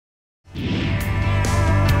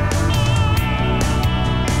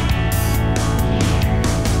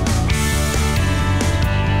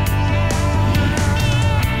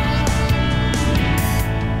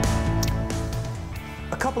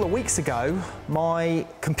weeks ago, my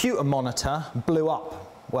computer monitor blew up.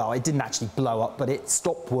 Well, it didn't actually blow up, but it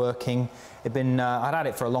stopped working. I'd had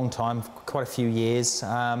it for a long time, quite a few years,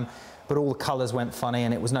 but all the colours went funny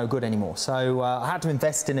and it was no good anymore. So I had to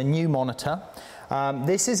invest in a new monitor.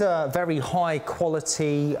 This is a very high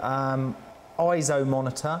quality ISO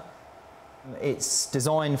monitor. It's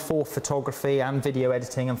designed for photography and video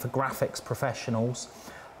editing and for graphics professionals.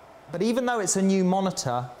 But even though it's a new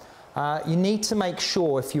monitor, you need to make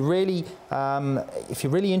sure, if you're really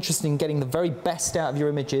interested in getting the very best out of your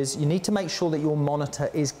images, you need to make sure that your monitor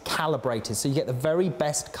is calibrated so you get the very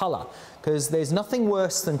best color. Because there's nothing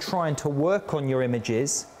worse than trying to work on your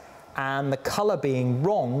images and the color being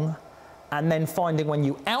wrong, and then finding when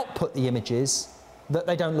you output the images that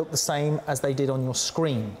they don't look the same as they did on your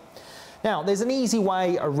screen. Now, there's an easy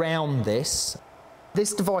way around this.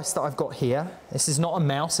 This device that I've got here, this is not a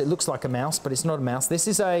mouse. It looks like a mouse, but it's not a mouse. This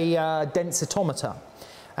is a densitometer.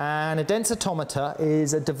 And a densitometer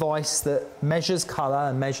is a device that measures color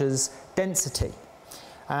and measures density.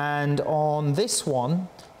 And on this one,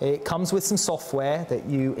 it comes with some software that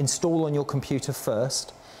you install on your computer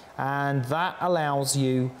first, and that allows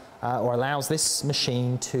you allows this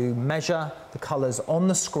machine to measure the colors on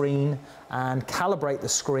the screen and calibrate the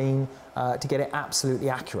screen to get it absolutely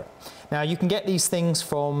accurate. Now, you can get these things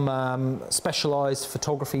from specialized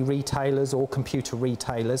photography retailers or computer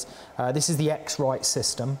retailers. This is the X-Rite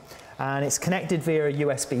system, and it's connected via a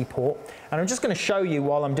USB port. And I'm just going to show you,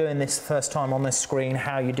 while I'm doing this the first time on this screen,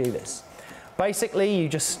 how you do this. Basically, you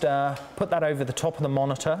just put that over the top of the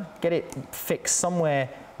monitor, get it fixed somewhere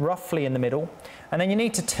roughly in the middle, and then you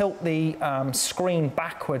need to tilt the screen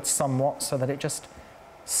backwards somewhat so that it just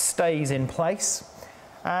stays in place.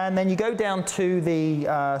 And then you go down to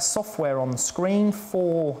the software on the screen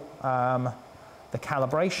for the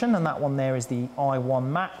calibration, and that one there is the I1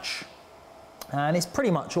 match, and it's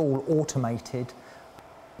pretty much all automated.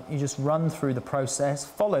 You just run through the process,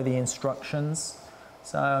 follow the instructions.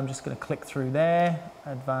 So I'm just going to click through there,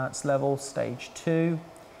 advanced level, stage 2,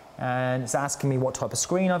 and it's asking me what type of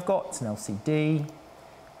screen I've got. It's an LCD,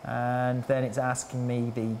 and then it's asking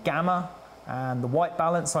me the gamma and the white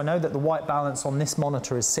balance. I know that the white balance on this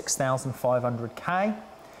monitor is 6500K,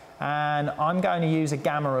 and I'm going to use a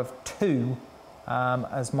gamma of 2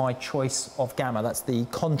 as my choice of gamma. That's the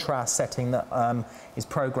contrast setting that is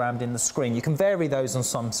programmed in the screen. You can vary those on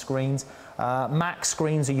some screens. Mac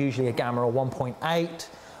screens are usually a gamma of 1.8.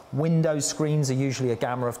 Windows screens are usually a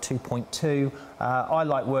gamma of 2.2. I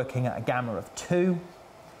like working at a gamma of 2.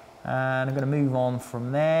 And I'm going to move on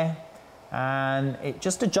from there. And it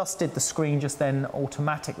just adjusted the screen just then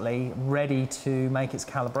automatically, ready to make its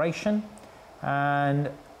calibration. And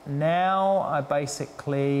now I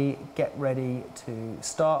basically get ready to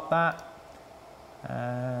start that.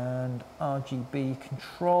 And RGB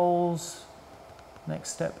controls.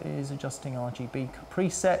 Next step is adjusting RGB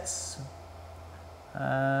presets.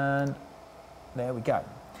 And there we go.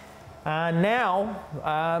 And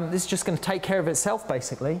now this is just going to take care of itself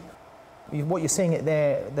basically. What you're seeing it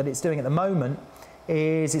there that it's doing at the moment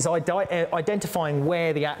is it's identifying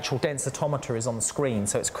where the actual densitometer is on the screen.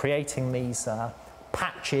 So it's creating these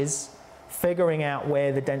patches, figuring out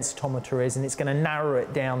where the densitometer is, and it's going to narrow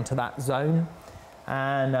it down to that zone.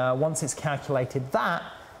 And once it's calculated that,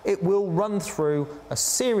 it will run through a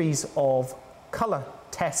series of color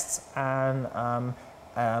tests and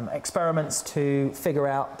experiments to figure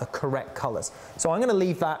out the correct colors. So I'm going to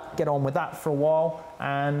leave that, get on with that for a while,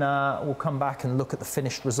 and we'll come back and look at the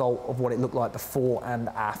finished result of what it looked like before and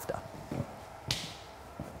after.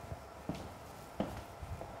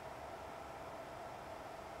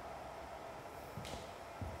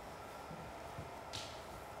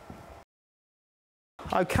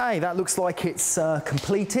 Okay, that looks like it's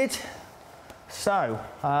completed. So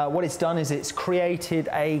what it's done is it's created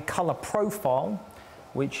a color profile,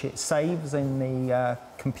 which it saves in the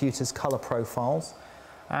computer's color profiles,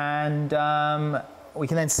 and we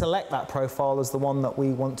can then select that profile as the one that we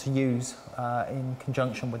want to use in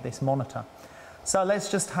conjunction with this monitor. So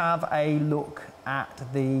let's just have a look at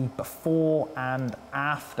the before and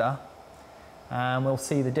after, and we'll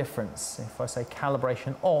see the difference. If I say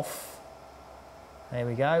calibration off, there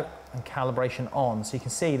we go, and calibration on. So you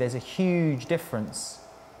can see there's a huge difference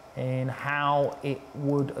in how it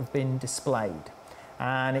would have been displayed.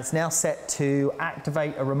 And it's now set to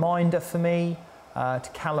activate a reminder for me to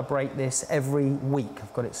calibrate this every week.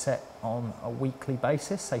 I've got it set on a weekly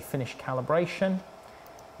basis. Say finish calibration.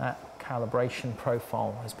 That calibration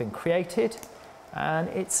profile has been created, and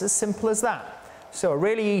it's as simple as that. So a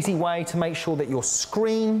really easy way to make sure that your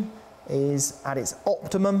screen is at its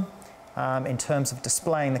optimum in terms of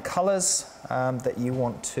displaying the colours that you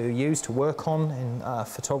want to use to work on in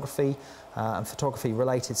photography and photography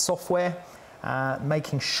related software,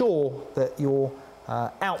 making sure that your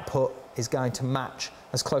output is going to match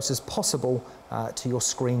as close as possible to your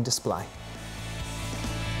screen display.